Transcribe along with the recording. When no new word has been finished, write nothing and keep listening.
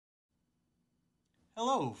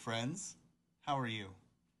Hello, friends. How are you?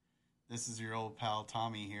 This is your old pal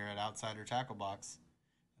Tommy here at Outsider Tackle Box.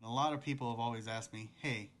 And a lot of people have always asked me,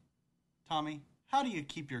 hey, Tommy, how do you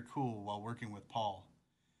keep your cool while working with Paul?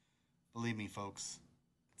 Believe me, folks,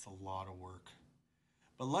 it's a lot of work.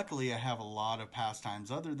 But luckily, I have a lot of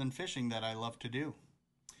pastimes other than fishing that I love to do.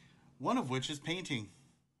 One of which is painting.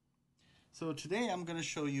 So today I'm going to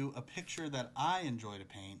show you a picture that I enjoy to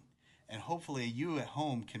paint, and hopefully you at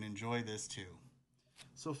home can enjoy this too.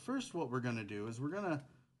 So first what we're going to do is we're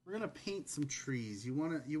gonna paint some trees. You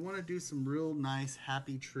wanna do some real nice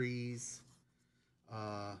happy trees.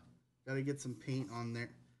 Got to get some paint on there.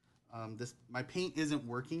 This my paint isn't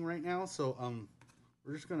working right now, so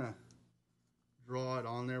we're just gonna draw it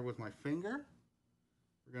on there with my finger.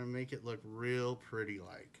 We're gonna make it look real pretty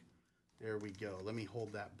like. There we go. Let me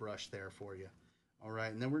hold that brush there for you. All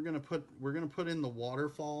right, and then we're gonna put in the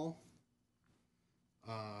waterfall.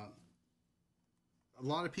 A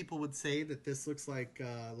lot of people would say that this looks like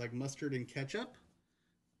mustard and ketchup,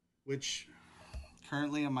 which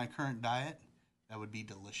currently on my current diet, that would be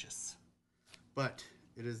delicious. But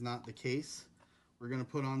it is not the case. We're gonna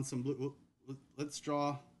put on some blue. Let's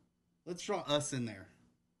draw us in there.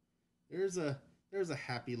 There's a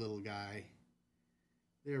happy little guy.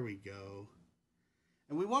 There we go.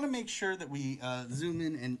 And we want to make sure that we zoom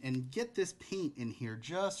in and get this paint in here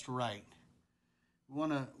just right. We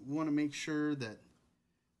want to make sure that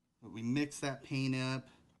we mix that paint up.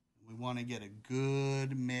 We want to get a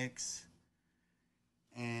good mix.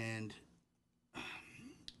 And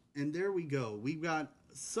there we go. We've got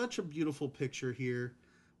such a beautiful picture here.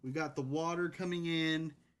 We've got the water coming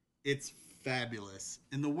in. It's fabulous.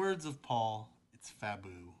 In the words of Paul, it's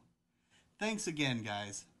faboo. Thanks again,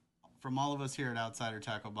 guys. From all of us here at Outsider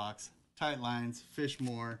Tackle Box, tight lines, fish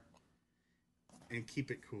more, and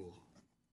keep it cool.